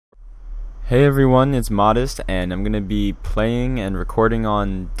Hey everyone, it's Modest, and I'm going to be playing and recording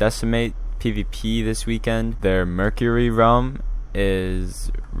on Decimate PvP this weekend. Their Mercury realm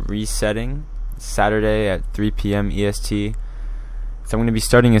is resetting Saturday at 3 PM EST. So I'm going to be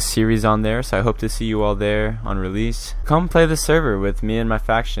starting a series on there, so I hope to see you all there on release. Come play the server with me and my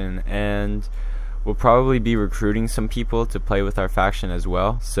faction, and we'll probably be recruiting some people to play with our faction as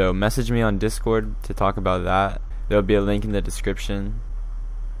well. So message me on Discord to talk about that. There'll be a link in the description.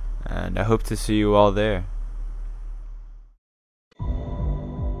 And I hope to see you all there.